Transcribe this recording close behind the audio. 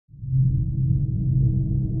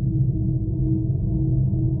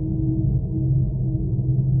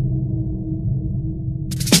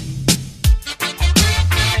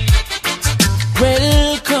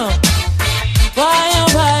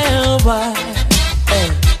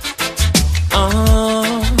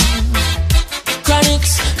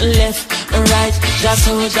Jah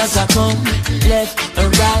soldiers a come, left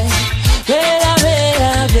and right.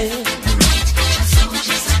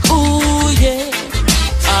 Ooh yeah,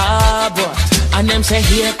 ah boy. And them say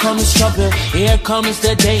here comes trouble, here comes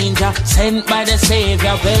the danger, sent by the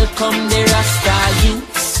Savior. Welcome the Rasta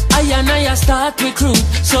youths. I and I start recruit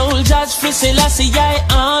soldiers for Selassie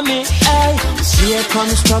army. Ay. Here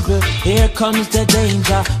comes trouble, here comes the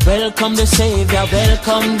danger. Welcome the Savior,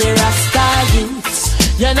 welcome the Rasta youths.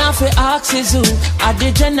 You know fi ask is who at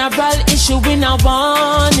the general issue in a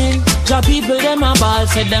warning. Job people them a ball,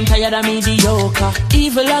 said them tired of mediocre.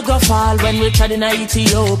 Evil a go fall when we tried in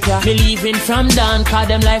Ethiopia. Believing from down, cause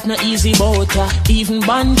them life no easy boat ya. Even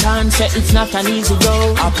Bantan said it's not an easy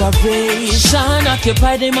road. Operation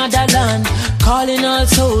occupy the motherland, calling all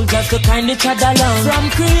soldiers to kindly trod along. From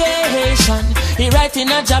creation, he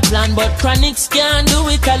writing a job plan, but chronics can't do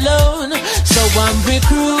it alone. So I'm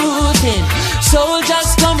recruiting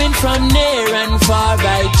soldiers coming from near and far.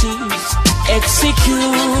 I choose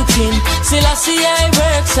executing Selassie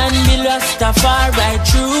works and the Rastafari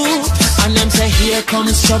true. And them say here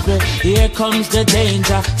comes trouble, here comes the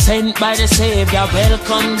danger, sent by the Savior.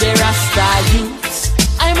 Welcome the Rasta youths.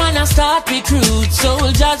 I'm gonna start recruit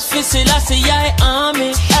soldiers for Selassie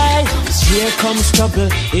army. Aye. Here comes trouble,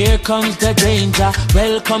 here comes the danger.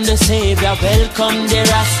 Welcome the Savior, welcome the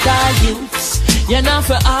Rasta youths. You know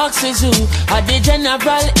for ask is who at the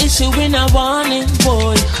general issue in a warning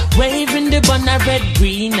boy. Waving the banner red,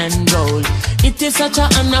 green and gold. It is such a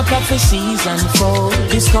honor prophecies unfold.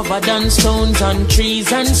 Discovered on stones, on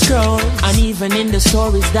trees and scrolls. And even in the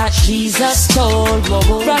stories that Jesus told.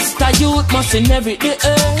 Whoa. Rasta youth must inherit the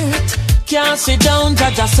earth. Can't sit down,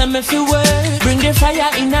 Jaja send me fi work. Bring the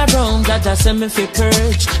fire in a room, Jaja send me fi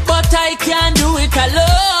purge. But I can't do it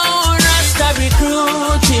alone. Rasta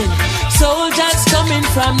recruiting soldiers coming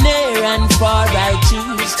from near and far. I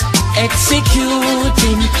choose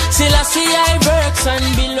executing Selassie works and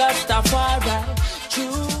be Rastafari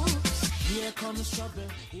choose. Here comes trouble,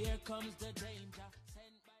 here comes the danger.